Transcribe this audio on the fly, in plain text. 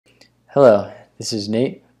Hello, this is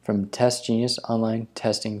Nate from Test Genius Online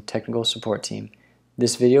Testing Technical Support Team.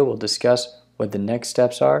 This video will discuss what the next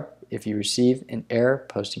steps are if you receive an error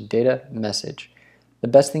posting data message. The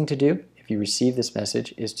best thing to do if you receive this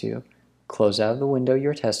message is to close out of the window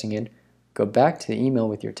you're testing in, go back to the email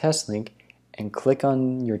with your test link, and click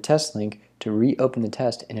on your test link to reopen the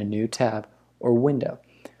test in a new tab or window.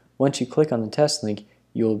 Once you click on the test link,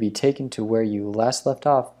 you will be taken to where you last left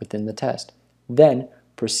off within the test. Then,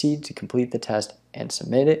 proceed to complete the test and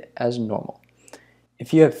submit it as normal.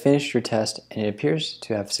 If you have finished your test and it appears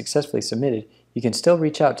to have successfully submitted, you can still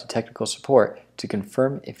reach out to technical support to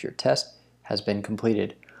confirm if your test has been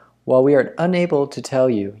completed. While we are unable to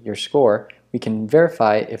tell you your score, we can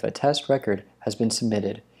verify if a test record has been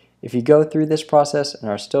submitted. If you go through this process and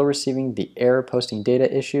are still receiving the error posting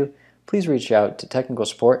data issue, please reach out to technical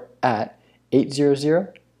support at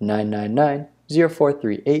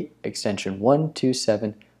 800-999-0438 extension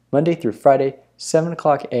 127 Monday through Friday, 7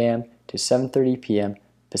 o'clock a.m. to 7:30 p.m.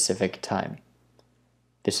 Pacific Time.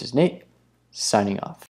 This is Nate, signing off.